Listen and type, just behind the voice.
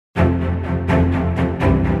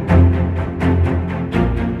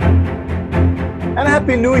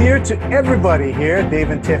Happy New Year to everybody here. Dave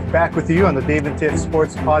and Tiff back with you on the Dave and Tiff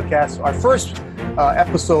Sports Podcast. Our first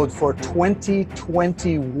episode for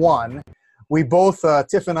 2021. We both,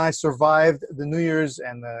 Tiff and I, survived the New Year's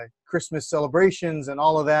and the Christmas celebrations and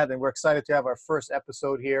all of that, and we're excited to have our first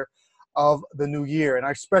episode here of the new year. And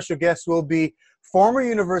our special guest will be former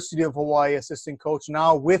University of Hawaii assistant coach,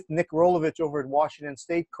 now with Nick Rolovich over at Washington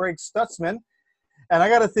State, Craig Stutzmann. And I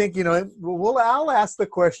got to think, I'll ask the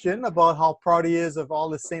question about how proud he is of all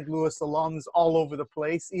the St. Louis alums all over the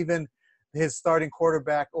place. Even his starting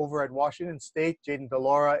quarterback over at Washington State, Jaden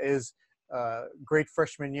Delora, is a great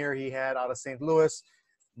freshman year he had out of St. Louis.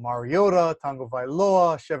 Mariota, Tango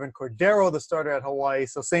Vailoa, Chevin Cordero, the starter at Hawaii.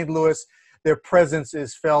 So St. Louis, their presence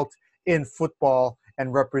is felt in football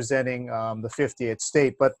and representing the 50th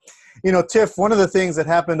state. But, Tiff, one of the things that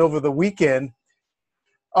happened over the weekend,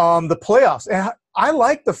 the playoffs. And I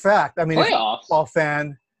like the fact, if you're a football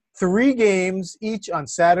fan, 3 games each on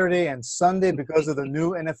Saturday and Sunday because of the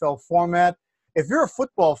new NFL format. If you're a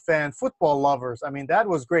football fan, football lovers, that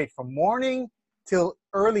was great from morning till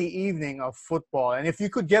early evening of football. And if you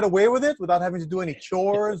could get away with it without having to do any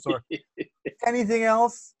chores or anything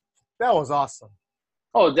else, that was awesome.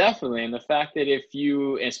 Oh, definitely. And the fact that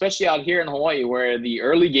especially out here in Hawaii where the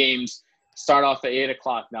early games start off at 8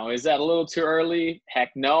 o'clock now, is that a little too early?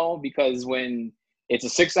 Heck no, because when it's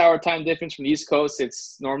a 6-hour time difference from the East Coast,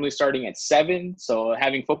 it's normally starting at 7. So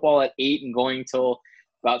having football at 8 and going till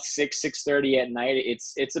about 6:30 at night,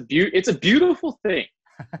 it's a beautiful thing.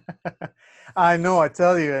 I know, I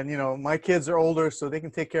tell you. And, my kids are older, so they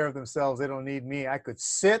can take care of themselves. They don't need me. I could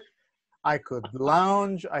sit, I could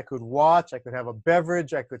lounge, I could watch, I could have a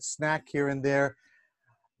beverage, I could snack here and there.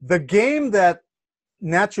 The game that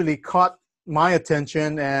naturally caught my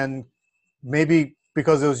attention, and maybe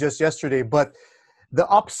because it was just yesterday, but the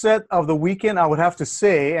upset of the weekend, I would have to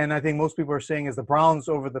say, and I think most people are saying, is the Browns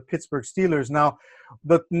over the Pittsburgh Steelers. Now,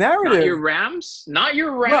 the narrative... Not your Rams? Not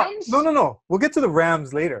your Rams? No. We'll get to the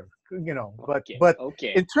Rams later, But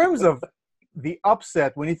okay. In terms of the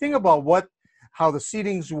upset, when you think about how the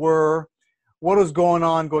seedings were, what was going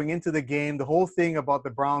on going into the game, the whole thing about the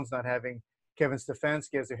Browns not having Kevin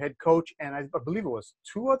Stefanski as their head coach, and I believe it was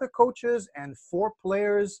 2 other coaches and 4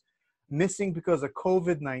 players missing because of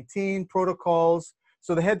COVID-19 protocols.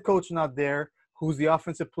 So the head coach not there, who's the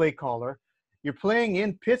offensive play caller. You're playing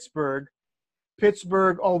in Pittsburgh.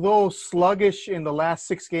 Pittsburgh, although sluggish in the last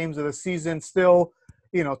 6 games of the season, still,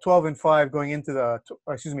 12-5 going into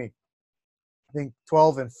I think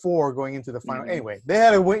 12-4 going into the final. Mm-hmm. Anyway, they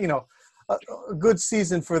had a good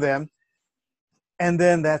season for them. And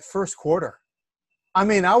then that first quarter, I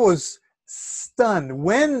was stunned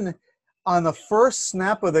when on the first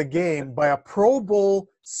snap of the game by a Pro Bowl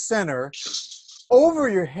center over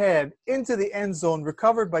your head into the end zone,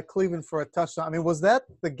 recovered by Cleveland for a touchdown. Was that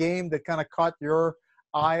the game that kind of caught your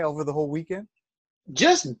eye over the whole weekend?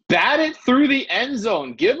 Just bat it through the end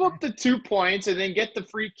zone. Give up the 2 points and then get the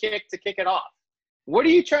free kick to kick it off. What are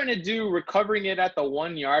you trying to do recovering it at the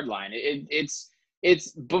 1-yard line? It's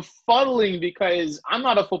befuddling because I'm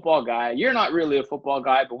not a football guy. You're not really a football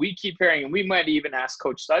guy, but we keep hearing, and we might even ask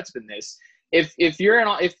Coach Stutzmann this. If you're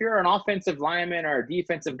an offensive lineman or a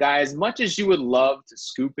defensive guy, as much as you would love to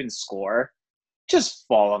scoop and score, just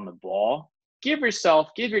fall on the ball. Give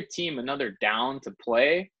your team another down to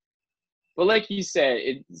play. But like you said,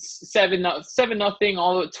 it's 7-0,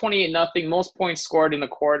 all 28-0, most points scored in a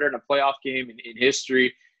quarter in a playoff game in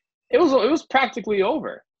history. It was practically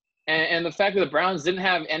over. And the fact that the Browns didn't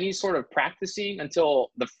have any sort of practicing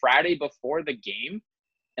until the Friday before the game,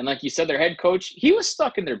 and like you said, their head coach, he was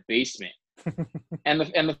stuck in their basement. and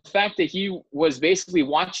the fact that he was basically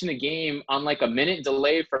watching the game on like a minute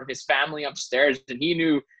delay from his family upstairs, and he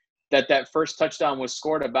knew that first touchdown was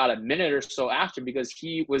scored about a minute or so after because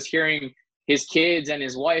he was hearing his kids and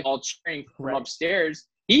his wife all cheering from upstairs.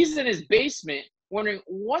 He's in his basement wondering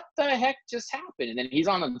what the heck just happened, and then he's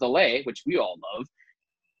on a delay, which we all love.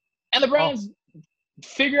 And the Browns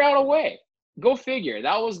figure out a way. Go figure.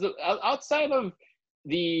 That was outside of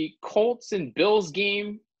the Colts and Bills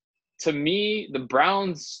game. To me, the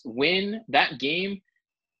Browns win that game.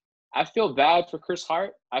 I feel bad for Chris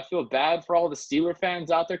Hart. I feel bad for all the Steeler fans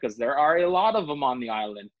out there because there are a lot of them on the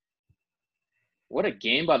island. What a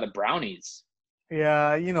game by the Brownies.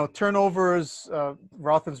 Yeah, turnovers,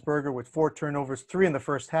 Roethlisberger with 4 turnovers, 3 in the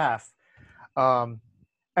first half.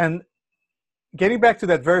 And getting back to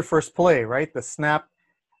that very first play, right, the snap,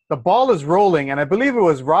 the ball is rolling, and I believe it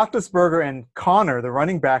was Roethlisberger and Connor, the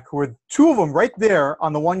running back, who were 2 of them right there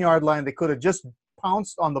on the 1-yard line. They could have just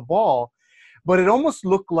pounced on the ball, but it almost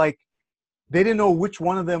looked like they didn't know which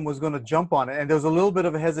one of them was going to jump on it, and there was a little bit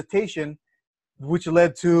of a hesitation. which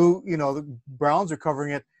led to, the Browns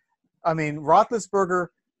recovering it. I mean, Roethlisberger,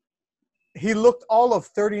 he looked all of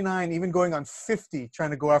 39, even going on 50,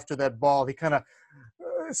 trying to go after that ball. He kind of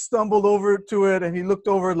stumbled over to it, and he looked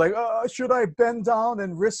over like, should I bend down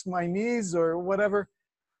and risk my knees or whatever?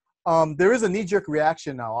 There is a knee-jerk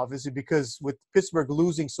reaction now, obviously, because with Pittsburgh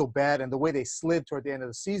losing so bad and the way they slid toward the end of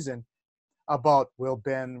the season, about will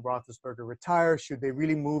Ben Roethlisberger retire? Should they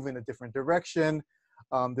really move in a different direction?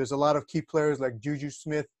 There's a lot of key players like Juju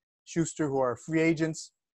Smith-Schuster who are free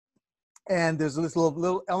agents, and there's this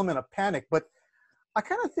little element of panic. But I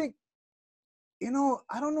kind of think,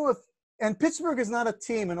 I don't know if – and Pittsburgh is not a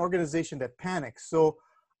team, an organization that panics. So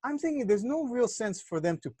I'm thinking there's no real sense for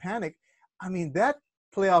them to panic. I mean, that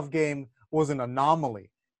playoff game was an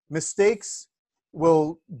anomaly. Mistakes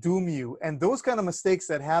will doom you. And those kind of mistakes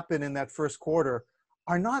that happen in that first quarter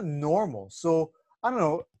are not normal. So I don't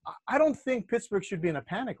know. I don't think Pittsburgh should be in a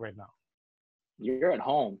panic right now. You're at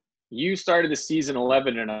home. You started the season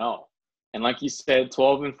 11-0. And like you said,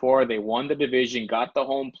 12-4, they won the division, got the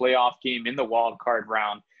home playoff game in the wild card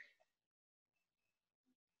round.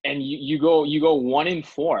 And you go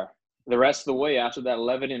 1-4 the rest of the way after that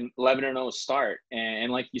 11-0 start.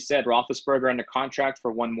 And like you said, Roethlisberger under contract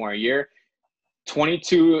for one more year,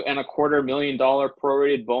 $22.25 million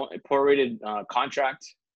prorated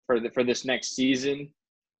contract for this next season.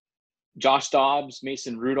 Josh Dobbs,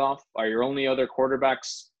 Mason Rudolph are your only other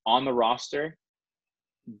quarterbacks on the roster.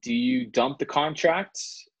 Do you dump the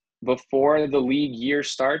contracts before the league year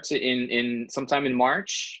starts in sometime in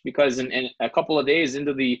March? Because in a couple of days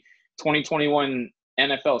into the 2021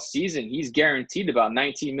 NFL season, he's guaranteed about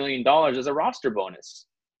 $19 million as a roster bonus.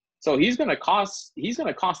 So he's going to cost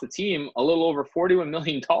the team a little over $41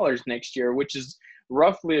 million next year, which is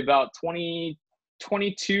roughly about 23%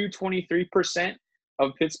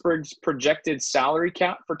 of Pittsburgh's projected salary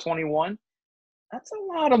cap for 21. That's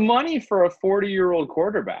a lot of money for a 40-year-old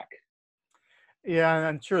quarterback. Yeah, and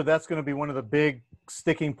I'm sure that's going to be one of the big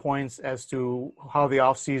sticking points as to how the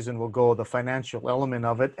offseason will go, the financial element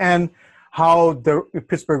of it, and how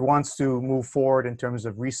Pittsburgh wants to move forward in terms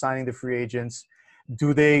of re-signing the free agents.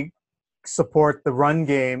 Do they support the run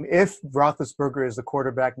game if Roethlisberger is the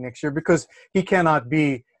quarterback next year? Because he cannot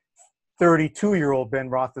be 32-year-old Ben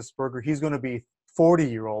Roethlisberger. He's going to be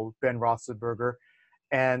 40-year-old Ben Roethlisberger,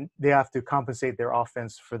 and they have to compensate their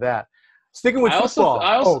offense for that. Sticking with football.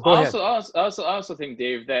 I also think,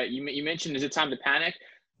 Dave, that you mentioned, is it time to panic?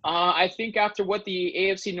 I think after what the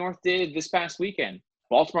AFC North did this past weekend,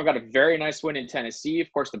 Baltimore got a very nice win in Tennessee.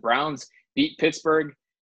 Of course, the Browns beat Pittsburgh,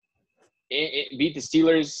 beat the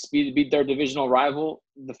Steelers, beat their divisional rival.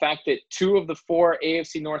 The fact that 2 of the 4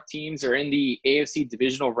 AFC North teams are in the AFC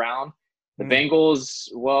divisional round. The Bengals,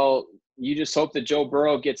 well, you just hope that Joe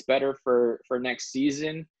Burrow gets better for next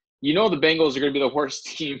season. The Bengals are going to be the worst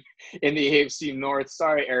team in the AFC North.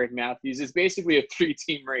 Sorry, Eric Matthews. It's basically a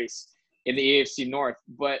 3-team race in the AFC North.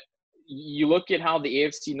 But you look at how the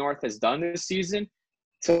AFC North has done this season.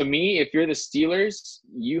 To me, if you're the Steelers,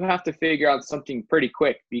 you have to figure out something pretty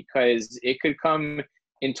quick, because it could come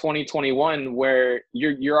in 2021 where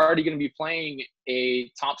you're already going to be playing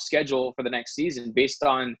a top schedule for the next season based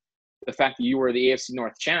on the fact that you were the AFC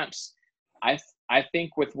North champs. I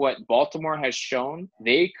think with what Baltimore has shown,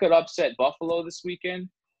 they could upset Buffalo this weekend.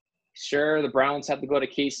 Sure, the Browns have to go to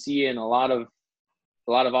KC, and a lot of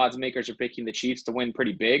odds makers are picking the Chiefs to win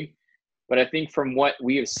pretty big. But I think from what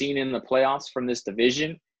we have seen in the playoffs from this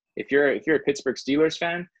division, if you're a Pittsburgh Steelers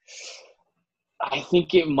fan, I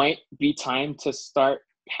think it might be time to start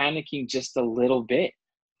panicking just a little bit.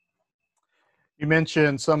 You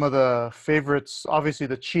mentioned some of the favorites. Obviously,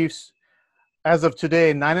 the Chiefs, as of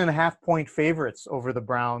today, 9.5-point favorites over the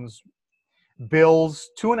Browns. Bills,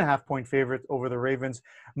 2.5-point favorite over the Ravens.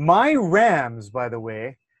 My Rams, by the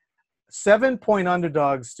way, 7-point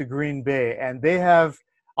underdogs to Green Bay, and they have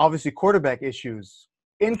obviously quarterback issues.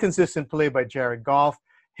 Inconsistent play by Jared Goff.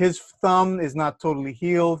 His thumb is not totally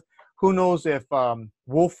healed. Who knows if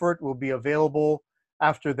Wolford will be available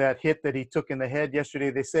after that hit that he took in the head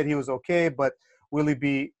yesterday. They said he was okay, but will he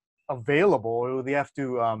be available, or will they have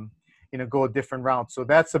to go a different route? So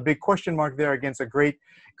that's a big question mark there against a great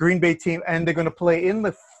Green Bay team. And they're going to play in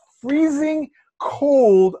the freezing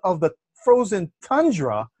cold of the frozen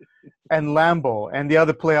tundra and Lambeau, and the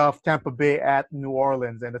other playoff, Tampa Bay at New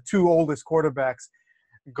Orleans, and the 2 oldest quarterbacks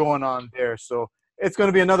going on there. So it's going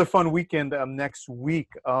to be another fun weekend next week.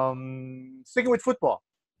 Sticking with football.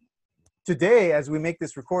 Today, as we make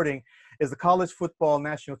this recording, is the College Football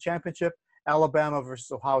National Championship, Alabama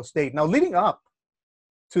versus Ohio State. Now, leading up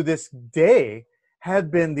to this day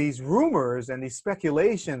had been these rumors and these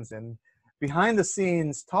speculations and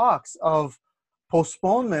behind-the-scenes talks of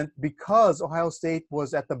postponement because Ohio State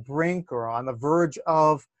was at the brink or on the verge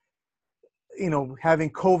of,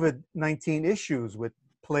 having COVID-19 issues with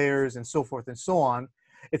players and so forth and so on.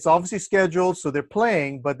 It's obviously scheduled, so they're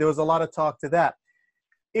playing, but there was a lot of talk to that.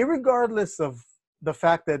 Irregardless of the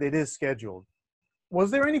fact that it is scheduled,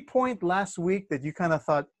 was there any point last week that you kind of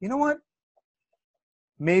thought, you know what,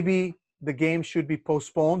 maybe the game should be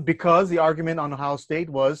postponed? Because the argument on Ohio State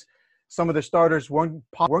was some of the starters weren't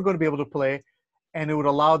going to be able to play, and it would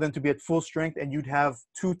allow them to be at full strength, and you'd have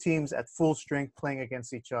two teams at full strength playing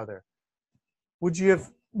against each other. Would you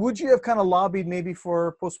have kind of lobbied maybe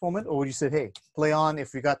for postponement, or would you say, hey, play on,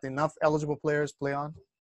 if we got enough eligible players, play on?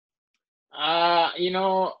 I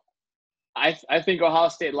think Ohio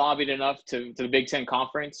State lobbied enough to the Big Ten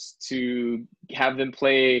Conference to have them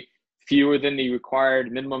play fewer than the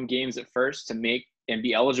required minimum games at first to make and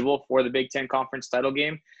be eligible for the Big Ten Conference title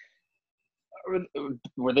game.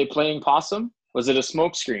 Were they playing possum? Was it a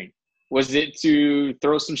smokescreen? Was it to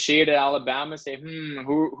throw some shade at Alabama, say,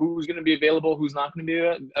 who's going to be available, who's not going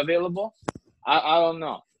to be available? I don't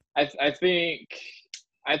know. I think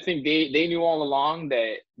they knew all along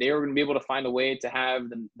that they were going to be able to find a way to have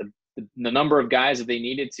the number of guys that they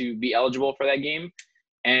needed to be eligible for that game,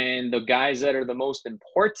 and the guys that are the most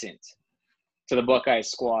important to the Buckeye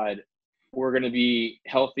squad were going to be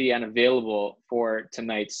healthy and available for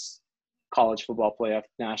tonight's college football playoff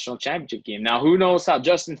national championship game. Now, who knows how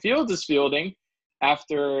Justin Fields is fielding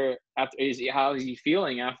after how is he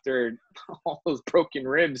feeling after all those broken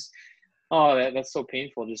ribs? Oh, that's so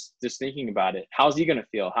painful just thinking about it. How's he going to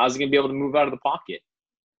feel? How's he going to be able to move out of the pocket?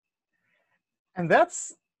 And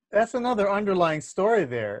that's another underlying story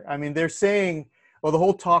there. I mean, they're saying, well, the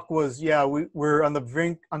whole talk was, yeah, we're on the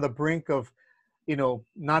brink of,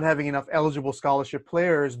 not having enough eligible scholarship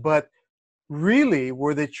players, but really,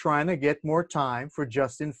 were they trying to get more time for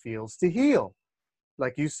Justin Fields to heal?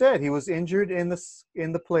 Like you said, he was injured in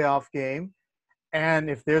the playoff game. And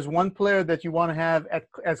if there's one player that you want to have at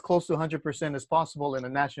as close to 100% as possible in a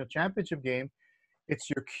national championship game, it's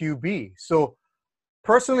your QB. So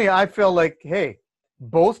personally, I felt like, hey,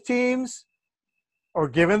 both teams are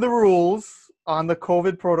given the rules on the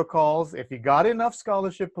COVID protocols. If you got enough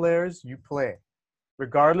scholarship players, you play,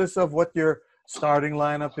 regardless of what your starting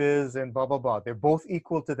lineup is and blah, blah, blah. They're both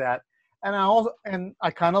equal to that. And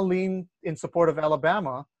I kind of lean in support of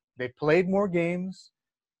Alabama. They played more games.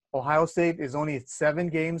 Ohio State is only 7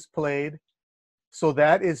 games played. So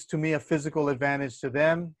that is, to me, a physical advantage to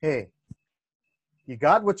them. Hey, you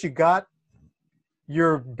got what you got.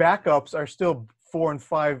 Your backups are still 4 and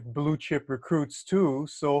 5 blue chip recruits too.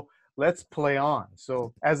 So let's play on.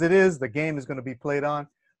 So as it is, the game is going to be played on.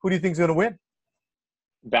 Who do you think is going to win?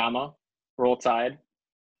 Bama. Roll Tide.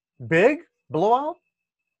 Big blowout?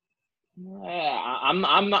 Yeah,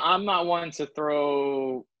 I'm not one to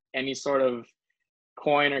throw any sort of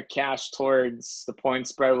coin or cash towards the point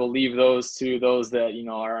spread. We'll leave those to those that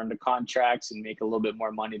are under contracts and make a little bit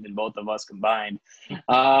more money than both of us combined. There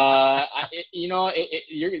are going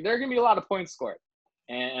to be a lot of points scored,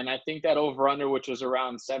 and I think that over under, which was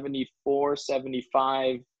around 74,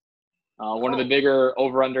 75. One of the bigger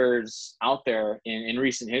over-unders out there in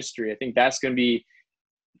recent history. I think that's going to be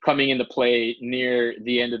coming into play near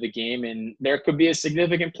the end of the game, and there could be a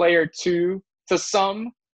significant player to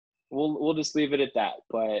some. We'll just leave it at that.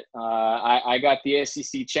 But I got the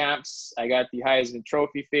SEC champs. I got the Heisman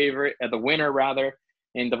Trophy favorite, the winner rather,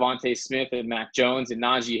 in Devontae Smith and Mac Jones and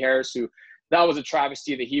Najee Harris, who that was a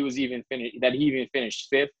travesty that he even finished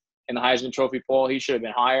 5th in the Heisman Trophy poll. He should have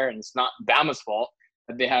been higher, and it's not Bama's fault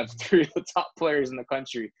that they have 3 of the top players in the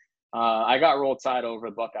country. I got Roll Tide over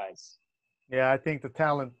the Buckeyes. Yeah, I think the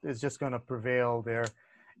talent is just going to prevail there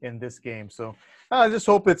in this game. So I just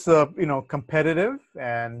hope it's competitive,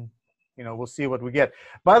 and we'll see what we get.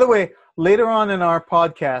 By the way, later on in our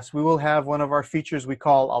podcast, we will have one of our features we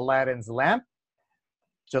call Aladdin's Lamp.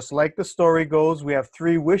 Just like the story goes, we have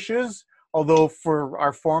 3 wishes. Although for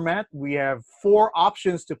our format, we have 4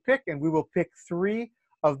 options to pick, and we will pick 3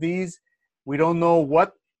 of these. We don't know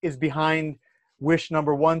what is behind wish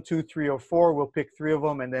number 1, 2, 3, or 4. We'll pick 3 of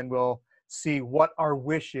them, and then we'll see what our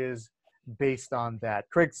wish is based on that.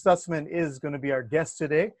 Craig Stutzmann is going to be our guest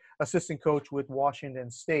today, assistant coach with Washington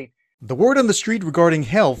State. The word on the street regarding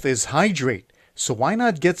health is hydrate. So why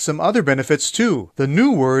not get some other benefits too? The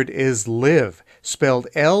new word is live, spelled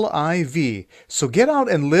L-I-V. So get out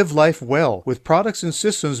and live life well with products and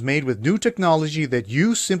systems made with new technology that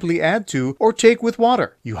you simply add to or take with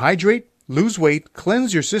water. You hydrate, lose weight,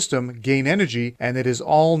 cleanse your system, gain energy, and it is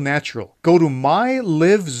all natural. Go to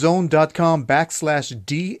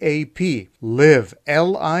mylivezone.com/DAP. Live,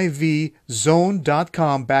 L-I-V,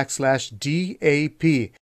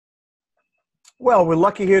 zone.com/DAP. Well, we're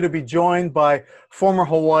lucky here to be joined by former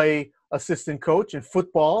Hawaii assistant coach in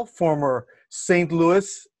football, former St.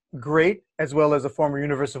 Louis great, as well as a former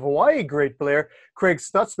University of Hawaii great player, Craig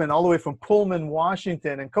Stutzmann, all the way from Pullman,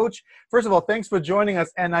 Washington. And Coach, first of all, thanks for joining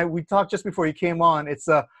us. And we talked just before you came on. It's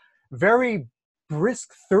a very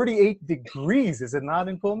brisk 38 degrees, is it not,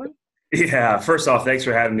 in Pullman? Yeah, first off, thanks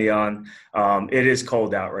for having me on. It is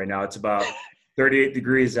cold out right now. It's about 38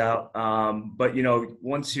 degrees out. But, you know,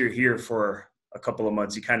 once you're here for a couple of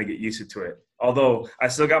months, you kind of get used to it. Although I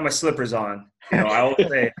still got my slippers on. You know, I always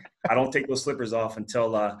say I don't take those slippers off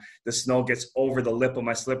until the snow gets over the lip of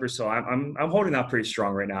my slippers. So I'm holding out pretty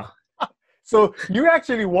strong right now. So you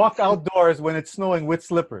actually walk outdoors when it's snowing with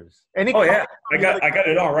slippers? Oh yeah, I got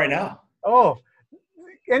it on right now. Oh,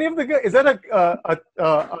 any of the guys, is that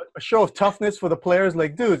a show of toughness for the players?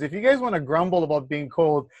 Like, dudes, if you guys want to grumble about being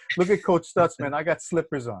cold, look at Coach Stutzmann. I got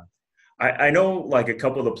slippers on. I know, like, a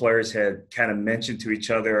couple of the players had kind of mentioned to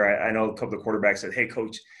each other. I know a couple of the quarterbacks said, "Hey,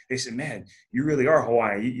 Coach," they said, "Man, you really are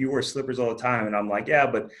Hawaiian. You wear slippers all the time." And I'm like, "Yeah,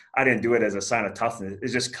 but I didn't do it as a sign of toughness.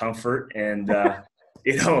 It's just comfort." And,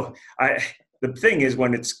 you know, the thing is,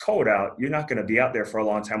 when it's cold out, you're not going to be out there for a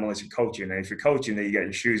long time unless you're coaching. And if you're coaching, then you got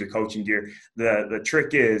your shoes or coaching gear. The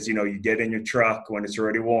trick is, you know, you get in your truck when it's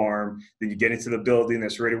already warm. Then you get into the building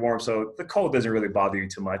that's already warm. So the cold doesn't really bother you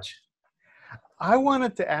too much. I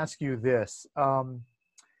wanted to ask you this. You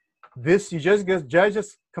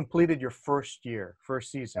just completed your first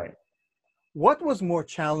season. Right. What was more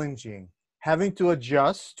challenging, having to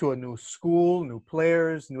adjust to a new school, new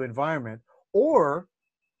players, new environment, or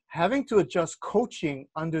having to adjust coaching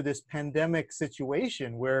under this pandemic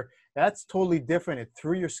situation where that's totally different? It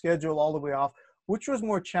threw your schedule all the way off. Which was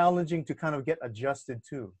more challenging to kind of get adjusted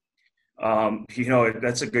to? You know,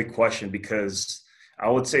 that's a good question, because I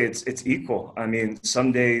would say it's equal. I mean,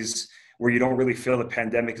 some days where you don't really feel the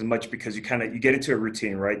pandemic as much because you get into a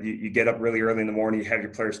routine, right? You get up really early in the morning, you have your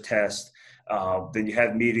players test, then you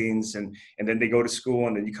have meetings, and then they go to school,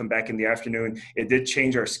 and then you come back in the afternoon. It did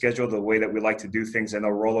change our schedule, the way that we like to do things. I know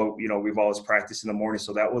Rolo, you know, we've always practiced in the morning,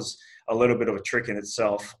 so that was a little bit of a trick in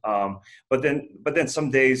itself. But then some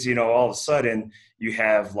days, you know, all of a sudden you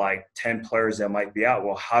have like 10 players that might be out.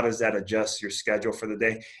 Well, how does that adjust your schedule for the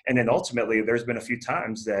day? And then ultimately, there's been a few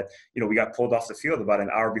times that, you know, we got pulled off the field about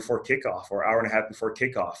an hour before kickoff or hour and a half before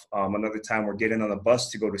kickoff. Another time we're getting on a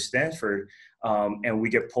bus to go to Stanford, and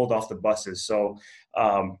we get pulled off the buses. So,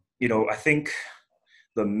 you know, I think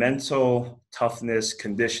the mental toughness,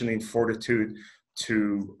 conditioning, fortitude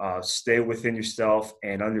to stay within yourself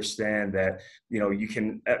and understand that, you know, you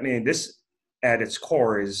can, I mean, this at its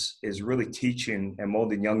core is really teaching and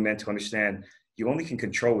molding young men to understand you only can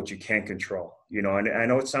control what you can control, you know. And I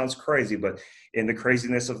know it sounds crazy, but in the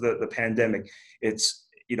craziness of the pandemic, it's,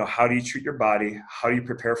 you know, how do you treat your body? How do you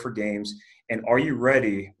prepare for games? And are you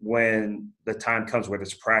ready when the time comes, whether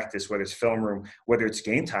it's practice, whether it's film room, whether it's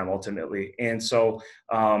game time ultimately? And so,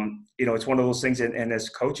 you know, it's one of those things. And as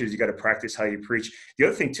coaches, you got to practice how you preach. The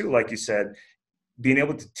other thing too, like you said, being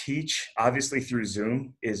able to teach, obviously through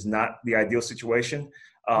Zoom, is not the ideal situation.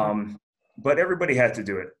 But everybody had to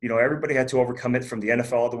do it. You know, everybody had to overcome it, from the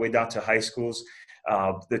NFL all the way down to high schools.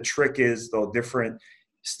 The trick is, though, different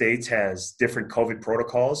states has different COVID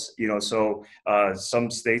protocols, you know, so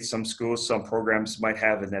some states, some schools, some programs might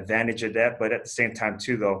have an advantage of that. But at the same time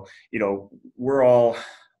too, though, you know, we're all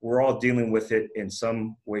dealing with it in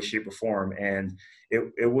some way, shape, or form. And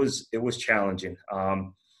it was challenging.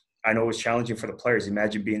 I know it was challenging for the players.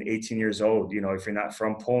 Imagine being 18 years old, you know, if you're not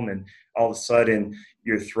from Pullman, all of a sudden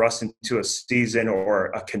you're thrust into a season,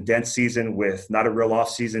 or a condensed season with not a real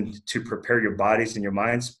off season to prepare your bodies and your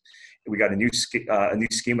minds. We got a new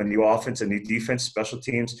scheme, a new offense, a new defense, special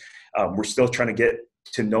teams. We're still trying to get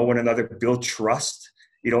to know one another, build trust,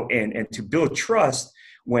 you know, and to build trust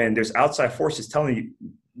when there's outside forces telling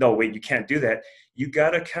you, no, wait, you can't do that. You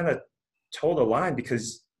got to kind of toe the line,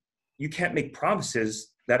 because you can't make promises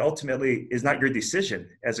that ultimately is not your decision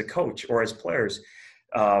as a coach or as players.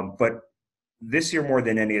 But this year, more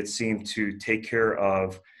than any, it seemed to take care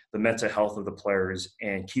of the mental health of the players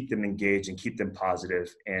and keep them engaged and keep them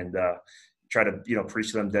positive, and try to, you know,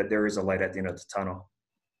 preach to them that there is a light at the end of the tunnel.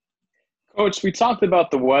 Coach, we talked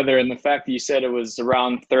about the weather and the fact that you said it was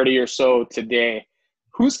around 30 or so today.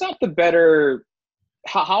 Who's got the better –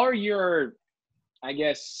 how are your, I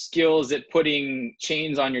guess, skills at putting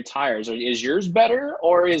chains on your tires? Is yours better,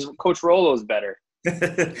 or is Coach Rolo's better?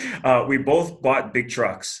 We both bought big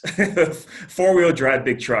trucks, 4-wheel drive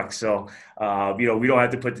big trucks. So, we don't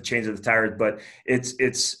have to put the chains of the tires, but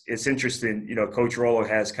it's interesting. Coach Rolo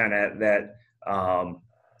has kind of that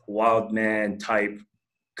wild man type,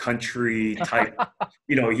 country type.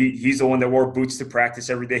 He's the one that wore boots to practice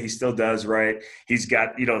every day. He still does, right? He's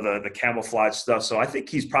got, the camouflage stuff. So I think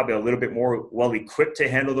he's probably a little bit more well equipped to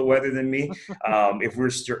handle the weather than me. If we're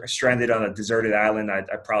stranded on a deserted island,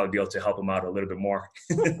 I'd probably be able to help him out a little bit more.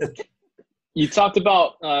 You talked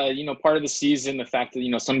about, part of the season, the fact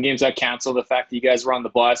that, some games got canceled, the fact that you guys were on the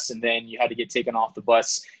bus and then you had to get taken off the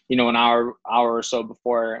bus, an hour or so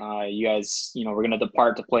before you guys, were going to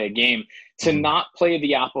depart to play a game. To not play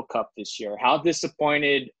the Apple Cup this year, how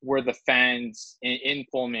disappointed were the fans in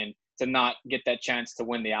Pullman to not get that chance to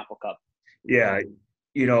win the Apple Cup? Yeah,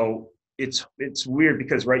 it's weird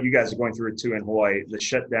because, right, you guys are going through it too in Hawaii. The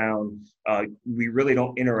shutdown, we really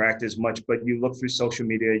don't interact as much, but you look through social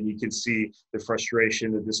media and you can see the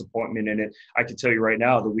frustration, the disappointment in it. I can tell you right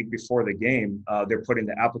now, the week before the game, they're putting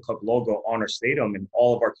the Apple Cup logo on our stadium, and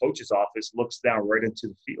all of our coaches' office looks down right into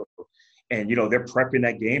the field. And, they're prepping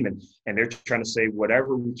that game and they're trying to say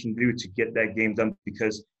whatever we can do to get that game done,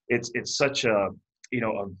 because it's such a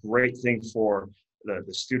great thing for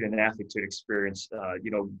the student athlete to experience.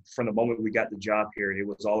 From the moment we got the job here, it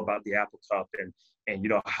was all about the Apple Cup and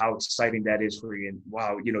how exciting that is for you. And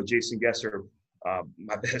wow, Jason Gesser,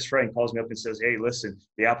 my best friend, calls me up and says, "Hey, listen,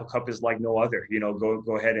 the Apple Cup is like no other.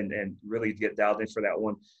 Go ahead and really get dialed in for that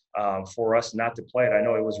one." For us not to play it, I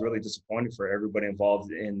know it was really disappointing for everybody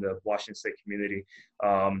involved in the Washington State community,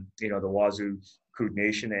 the Wazoo Coug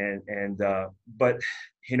Nation, but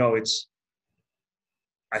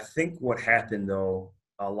I think what happened, though,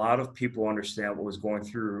 a lot of people understand what was going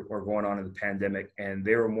through or going on in the pandemic, and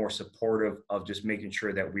they were more supportive of just making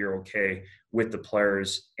sure that we are okay with the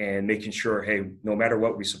players and making sure, hey, no matter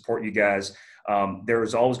what, we support you guys. There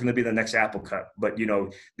is always going to be the next Apple Cup, but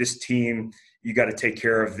this team, you got to take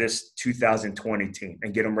care of this 2020 team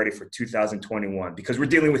and get them ready for 2021, because we're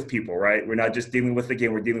dealing with people, right? We're not just dealing with the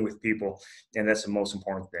game, we're dealing with people, and that's the most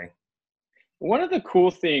important thing. One of the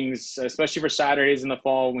cool things, especially for Saturdays in the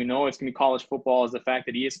fall, we know it's going to be college football, is the fact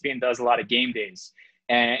that ESPN does a lot of game days.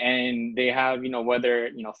 And they have,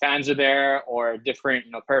 whether, fans are there or different,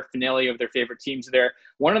 paraphernalia of their favorite teams are there.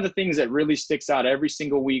 One of the things that really sticks out every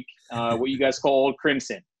single week, what you guys call Old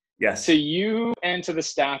Crimson. Yes. To you and to the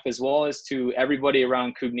staff, as well as to everybody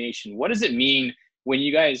around Coug Nation, what does it mean when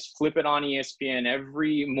you guys flip it on ESPN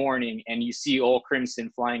every morning and you see Old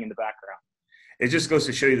Crimson flying in the background? It just goes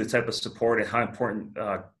to show you the type of support and how important,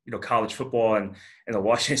 college football and the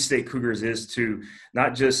Washington State Cougars is to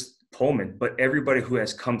not just Pullman, but everybody who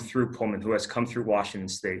has come through Pullman, who has come through Washington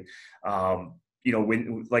State.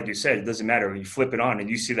 When, like you said, it doesn't matter. When you flip it on and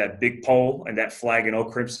you see that big pole and that flag and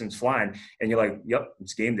Old Crimson's flying, and you're like, yep,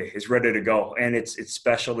 it's game day. It's ready to go. And it's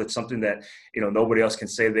special. It's something that, nobody else can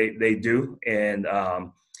say they do. And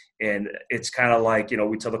it's kind of like,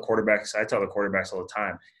 we tell the quarterbacks, I tell the quarterbacks all the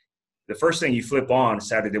time, the first thing you flip on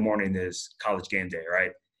Saturday morning is college game day,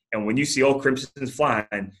 right? And when you see Old Crimson's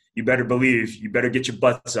flying, you better believe, you better get your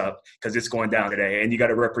butts up, because it's going down today. And you got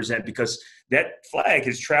to represent, because that flag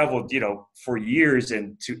has traveled, for years,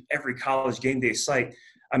 and to every college game day site.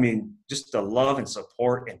 I mean, just the love and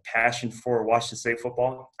support and passion for Washington State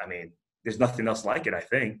football. I mean, there's nothing else like it, I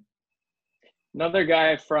think. Another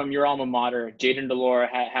guy from your alma mater, Jaden Delore,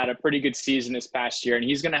 had a pretty good season this past year, and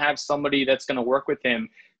he's going to have somebody that's going to work with him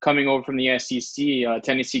coming over from the SEC,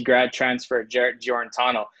 Tennessee grad transfer, Jarrett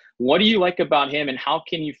Giorentano. What do you like about him, and how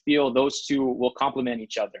can you feel those two will complement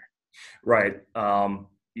each other? Right.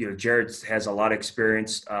 Jarrett has a lot of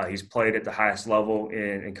experience. He's played at the highest level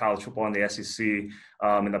in college football in the SEC,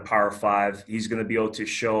 in the Power Five. He's going to be able to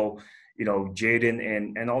show,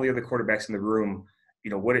 Jaden and all the other quarterbacks in the room,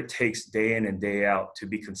 what it takes day in and day out to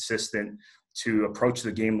be consistent, to approach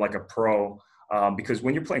the game like a pro. Because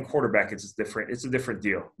when you're playing quarterback, it's a different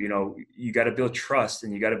deal. You got to build trust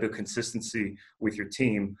and you got to build consistency with your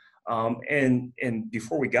team. And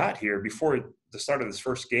before we got here, before the start of this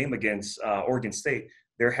first game against Oregon State,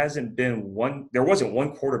 there wasn't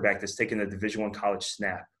one quarterback that's taken a Division I college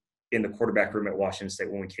snap in the quarterback room at Washington State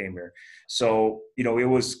when we came here. So, it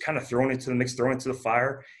was kind of thrown into the mix, thrown into the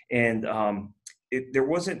fire. And there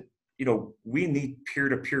wasn't, we need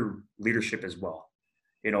peer-to-peer leadership as well.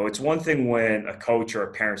 It's one thing when a coach or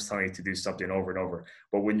a parent's telling you to do something over and over,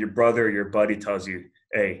 but when your brother or your buddy tells you,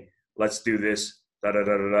 hey, let's do this, da da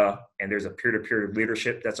da da da, and there's a peer-to-peer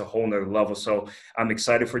leadership. That's a whole nother level. So I'm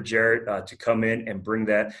excited for Jared to come in and bring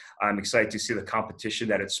that. I'm excited to see the competition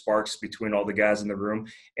that it sparks between all the guys in the room.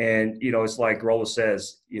 And it's like Rolo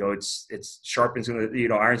says, it's sharpens in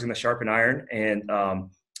the iron's going to sharpen iron, and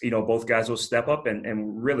both guys will step up,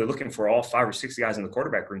 and really looking for all 5 or 6 guys in the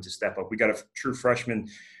quarterback room to step up. We got a true freshman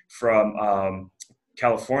from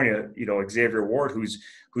California, Xavier Ward,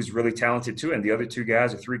 who's really talented too. And the other 2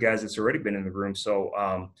 guys or 3 guys that's already been in the room. So,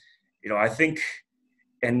 I think,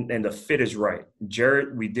 and the fit is right.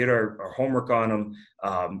 Jared, we did our homework on him,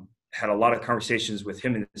 had a lot of conversations with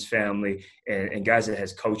him and his family and guys that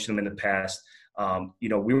has coached him in the past.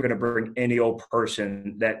 We were going to bring any old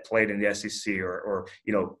person that played in the SEC or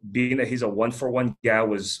being that he's a 1-for-1 guy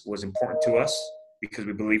was important to us, because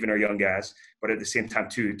we believe in our young guys, but at the same time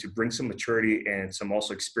too, to bring some maturity and some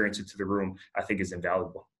also experience into the room, I think is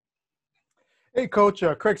invaluable. Hey, Coach,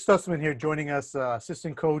 Craig Stutzmann here joining us,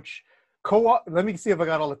 assistant coach, let me see if I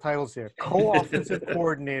got all the titles here. Co-offensive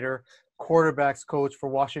coordinator, quarterbacks coach for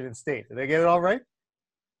Washington State. Did I get it all right?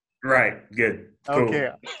 Right. Good. Cool.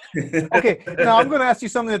 Okay. Okay. Now I'm going to ask you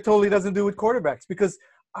something that totally doesn't do with quarterbacks, because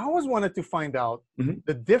I always wanted to find out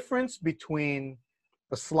the difference between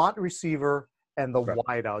the slot receiver and the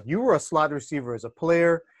wideout. You were a slot receiver as a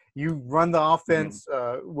player. You run the offense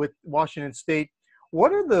with Washington State.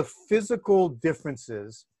 What are the physical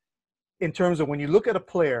differences in terms of when you look at a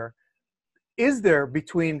player, is there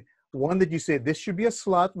between one that you say this should be a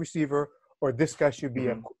slot receiver or this guy should be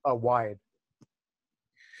a wide?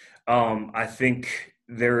 I think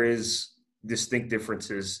there is distinct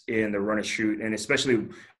differences in the run and shoot, and especially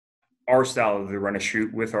our style of the run and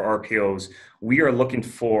shoot with our RPOs. We are looking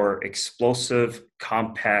for explosive,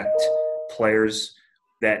 compact players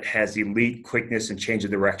that has elite quickness and change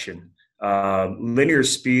of direction. Linear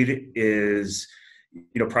speed is,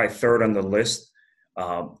 probably third on the list.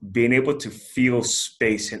 Being able to feel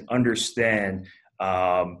space and understand,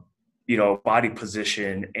 body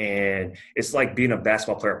position, and it's like being a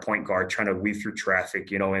basketball player, point guard, trying to weave through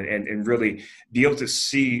traffic, and really be able to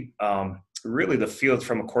see really the field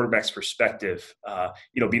from a quarterback's perspective,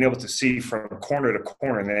 being able to see from corner to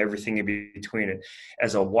corner and then everything in between it.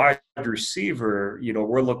 As a wide receiver,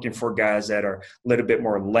 we're looking for guys that are a little bit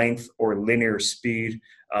more length or linear speed,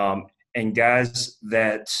 and guys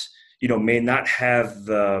that, may not have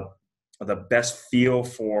the best feel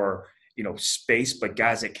for, space, but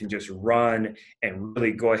guys that can just run and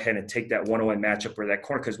really go ahead and take that one-on-one matchup or that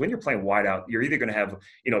corner. Because when you're playing wide out, you're either going to have,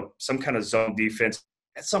 some kind of zone defense.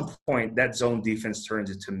 At some point, that zone defense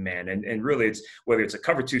turns into man. And really, it's whether it's a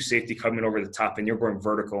cover 2 safety coming over the top and you're going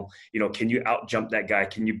vertical, can you out jump that guy?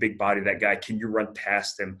 Can you big body that guy? Can you run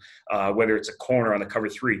past him? Whether it's a corner on the cover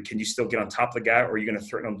 3, can you still get on top of the guy, or are you going to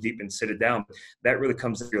threaten him deep and sit it down? That really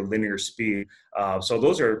comes to your linear speed. So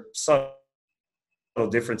those are some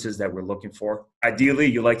differences that we're looking for. Ideally,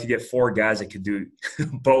 you like to get 4 guys that could do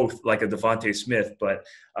both, like a Devontae Smith. But,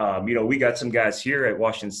 we got some guys here at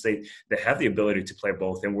Washington State that have the ability to play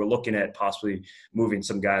both. And we're looking at possibly moving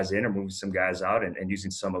some guys in or moving some guys out and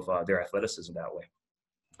using some of their athleticism that way.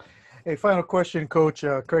 Hey, final question, Coach.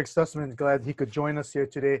 Craig Stutzmann, glad he could join us here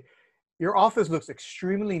today. Your office looks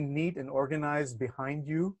extremely neat and organized behind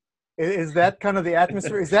you. Is that kind of the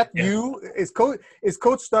atmosphere? Is that you? Is Coach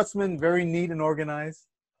Stutzmann very neat and organized?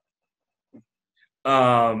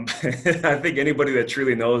 I think anybody that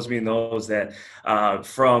truly knows me knows that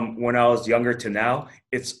from when I was younger to now,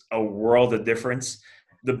 it's a world of difference.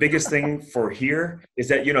 The biggest thing for here is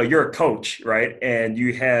that, you're a coach, right? And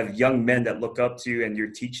you have young men that look up to you, and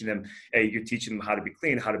you're teaching them how to be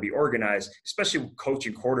clean, how to be organized, especially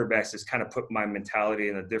coaching quarterbacks has kind of put my mentality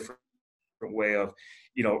in a different way of,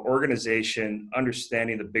 organization,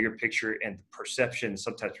 understanding the bigger picture and perception.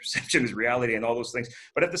 Sometimes perception is reality and all those things.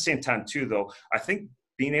 But at the same time too, though, I think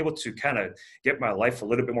being able to kind of get my life a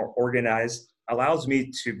little bit more organized allows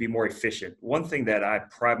me to be more efficient. One thing that I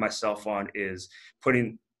pride myself on is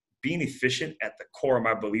being efficient at the core of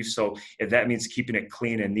my beliefs. So if that means keeping it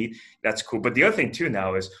clean and neat, that's cool. But the other thing too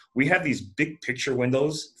now is we have these big picture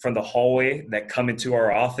windows from the hallway that come into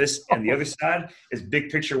our office. And the other side is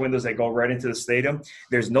big picture windows that go right into the stadium.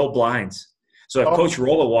 There's no blinds. So if Coach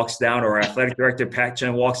Rolla walks down or our athletic director, Pat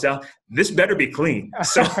Chen, walks down, this better be clean.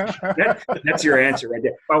 So that's your answer right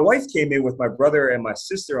there. My wife came in with my brother and my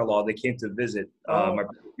sister-in-law. They came to visit. My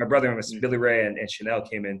brother and my Billy Ray and Chanel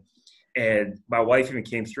came in. And my wife even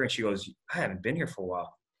came through and she goes, I haven't been here for a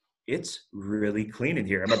while. It's really clean in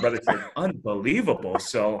here. And my brother said, unbelievable.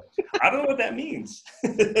 So I don't know what that means.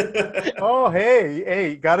 Oh,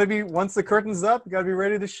 hey, gotta be, once the curtain's up, you gotta be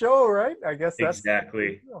ready to show, right? I guess that's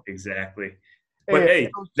exactly. But Hey,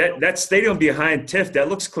 hey, that stadium behind Tiff, that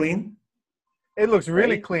looks clean. it looks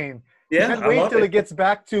really Right? clean. Yeah, Can't I wait love till it it. gets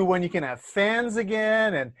back to when you can have fans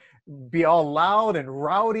again and be all loud and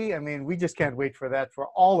rowdy. I mean, we just can't wait for that for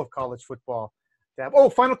all of college football to have. Oh,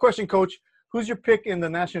 final question, Coach. Who's your pick in the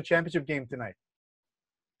national championship game tonight?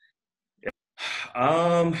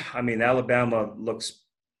 I mean, Alabama looks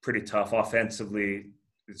pretty tough offensively.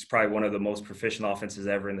 It's probably one of the most proficient offenses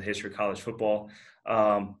ever in the history of college football.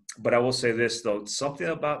 But I will say this though, something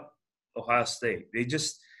about Ohio State. They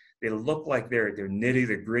look like they're nitty,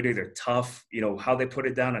 they're gritty, they're tough. You know how they put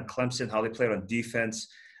it down on Clemson, how they play it on defense.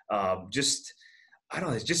 Just I don't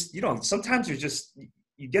know. It's just sometimes you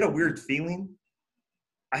get a weird feeling.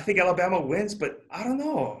 I think Alabama wins, but I don't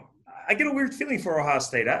know. I get a weird feeling for Ohio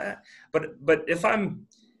State. But if I'm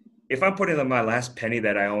putting on my last penny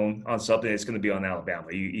that I own on something, it's going to be on Alabama.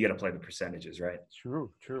 You got to play the percentages, right?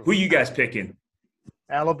 True, true. Who you guys picking?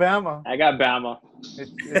 Alabama. I got Bama.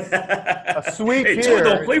 It's a sweep Hey, here. Joe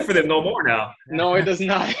don't play for them no more now. No, it does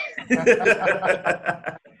not.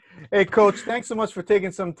 Hey, Coach, thanks so much for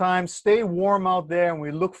taking some time. Stay warm out there, and we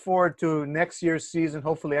look forward to next year's season.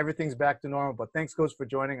 Hopefully everything's back to normal. But thanks, Coach, for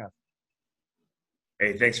joining us.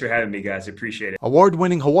 Hey, thanks for having me, guys. Appreciate it.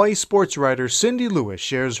 Award-winning Hawaii sports writer Cindy Lewis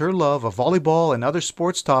shares her love of volleyball and other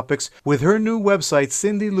sports topics with her new website,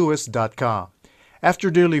 cindylewis.com. After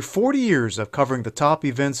nearly 40 years of covering the top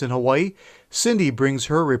events in Hawaii, Cindy brings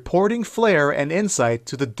her reporting flair and insight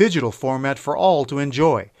to the digital format for all to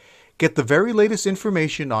enjoy. Get the very latest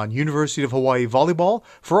information on University of Hawaii volleyball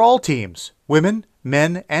for all teams, women,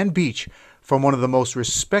 men, and beach, from one of the most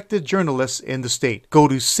respected journalists in the state. Go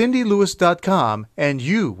to cindylewis.com and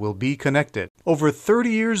you will be connected. Over 30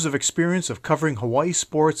 years of experience of covering Hawaii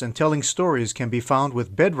sports and telling stories can be found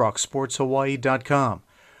with bedrocksportshawaii.com.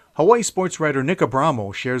 Hawaii sports writer Nick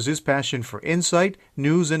Abramo shares his passion for insight,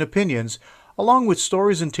 news, and opinions, along with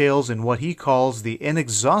stories and tales in what he calls the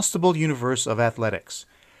inexhaustible universe of athletics.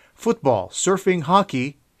 Football, surfing,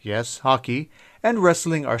 hockey, yes, hockey, and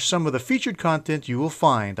wrestling are some of the featured content you will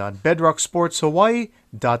find on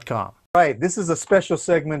bedrocksportshawaii.com. Right, this is a special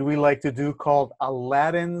segment we like to do called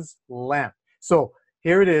Aladdin's Lamp. So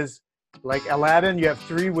here it is. Like Aladdin, you have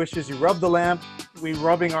 3 wishes. You rub the lamp. We're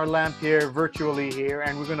rubbing our lamp here virtually here,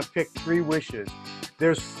 and we're going to pick 3 wishes.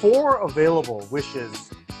 There's 4 available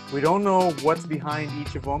wishes. We don't know what's behind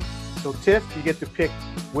each of them. So Tiff, you get to pick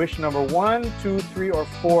wish number 1, 2, 3, or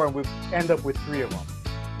 4, and we end up with 3 of them.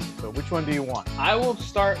 So which one do you want? I will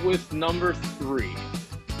start with number 3.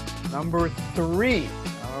 Number 3.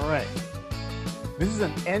 All right. This is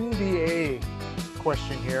an NBA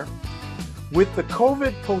question here. With the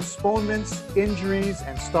COVID postponements, injuries,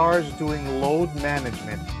 and stars doing load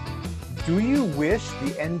management, do you wish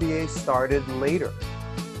the NBA started later?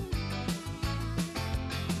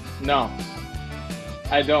 No,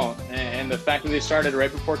 I don't. And the fact that they started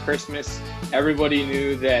right before Christmas, everybody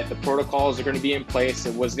knew that the protocols are going to be in place.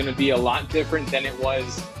 It was going to be a lot different than it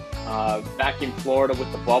was back in Florida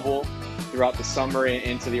with the bubble throughout the summer and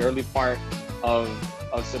into the early part of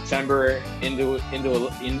September into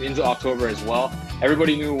October as well.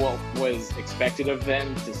 Everybody knew what was expected of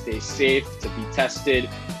them, to stay safe, to be tested,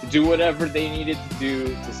 to do whatever they needed to do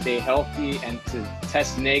to stay healthy and to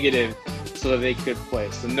test negative so that they could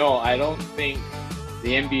play. So no, I don't think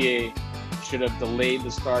the NBA should have delayed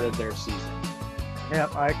the start of their season. Yeah,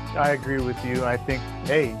 I agree with you. I think,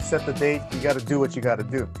 hey, set the date. You got to do what you got to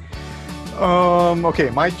do. Okay,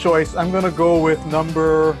 my choice. I'm going to go with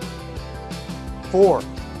number 4.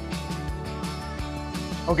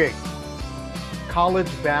 Okay,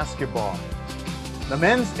 college basketball. The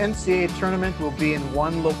men's NCAA tournament will be in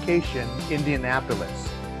one location, Indianapolis.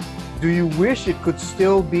 Do you wish it could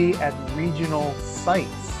still be at regional sites?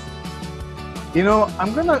 You know,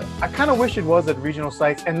 I kind of wish it was at regional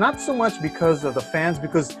sites, and not so much because of the fans,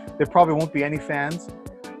 because there probably won't be any fans.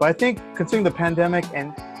 But I think considering the pandemic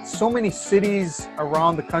and so many cities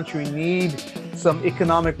around the country need some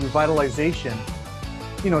economic revitalization,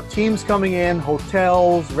 you know, teams coming in,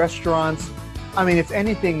 hotels, restaurants. I mean, if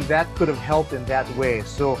anything, that could have helped in that way.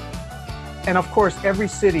 So, and of course, every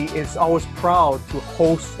city is always proud to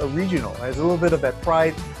host a regional. There's a little bit of that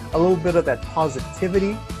pride, a little bit of that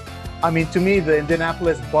positivity. I mean, to me, the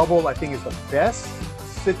Indianapolis bubble, I think, is the best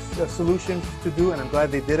solution to do, and I'm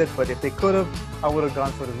glad they did it. But if they could have, I would have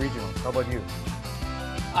gone for the regionals. How about you?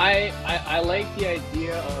 I like the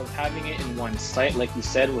idea of having it in one site, like you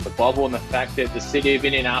said, with the bubble, and the fact that the city of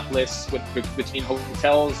Indianapolis, between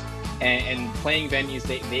hotels and playing venues,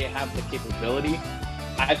 they have the capability.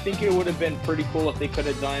 I think it would have been pretty cool if they could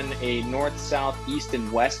have done a north, south, east,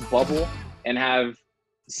 and west bubble and have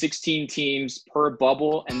 16 teams per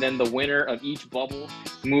bubble, and then the winner of each bubble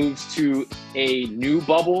moves to a new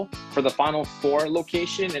bubble for the Final Four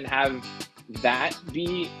location and have that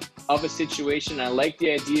be of a situation. I like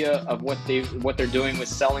the idea of what they're doing with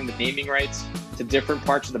selling the naming rights to different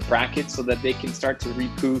parts of the bracket so that they can start to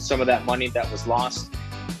recoup some of that money that was lost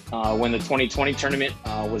when the 2020 tournament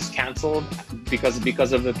was canceled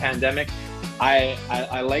because of the pandemic.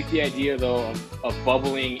 I like the idea though of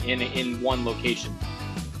bubbling in one location.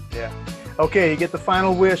 Yeah. Okay, you get the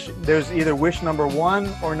final wish. There's either wish number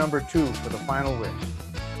 1 or number 2 for the final wish.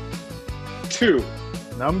 2.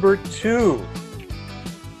 Number 2.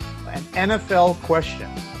 An NFL question.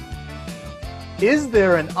 Is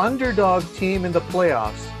there an underdog team in the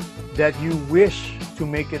playoffs that you wish to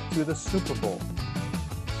make it to the Super Bowl?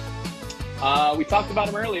 We talked about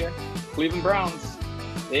them earlier. Cleveland Browns.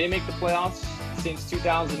 They didn't make the playoffs since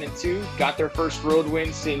 2002. Got their first road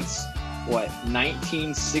win since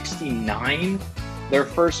 1969. Their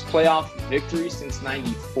first playoff victory since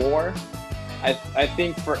 94. I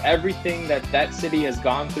think for everything that city has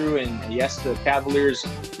gone through, and yes, the Cavaliers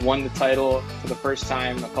won the title for the first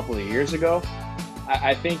time a couple of years ago.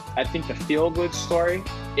 I think the feel-good story,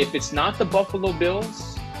 if it's not the Buffalo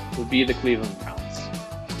Bills, would be the Cleveland Browns.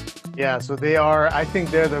 Yeah, so they are, I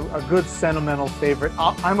think they're a good sentimental favorite.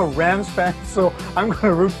 I'm a Rams fan, so I'm going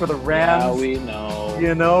to root for the Rams. Yeah, we know.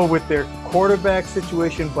 You know, with their quarterback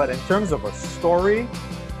situation. But in terms of a story,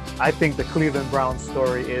 I think the Cleveland Browns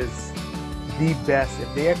story is the best.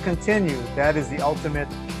 If they continue, that is the ultimate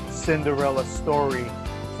Cinderella story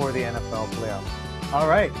for the NFL playoffs. All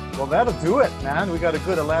right, well, that'll do it, man. We got a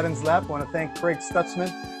good Aladdin's Lap. I want to thank Craig Stutzmann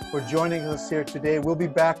for joining us here today. We'll be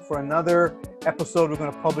back for another episode. We're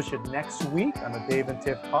going to publish it next week on the Dave and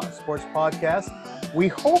Tiff Sports Podcast. We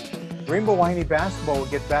hope Rainbow Whiny Basketball will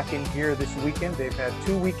get back in here this weekend. They've had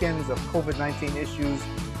 2 weekends of COVID-19 issues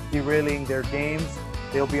derailing their games.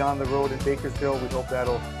 They'll be on the road in Bakersfield. We hope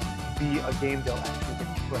that'll be a game they'll actually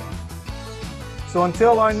get to play. So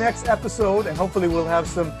until our next episode, and hopefully we'll have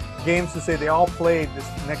some games to say they all played this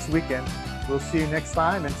next weekend. We'll see you next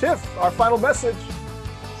time. And Tiff, our final message.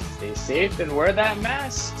 Stay safe and wear that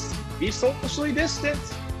mask. Be socially distant.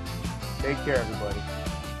 Take care, everybody.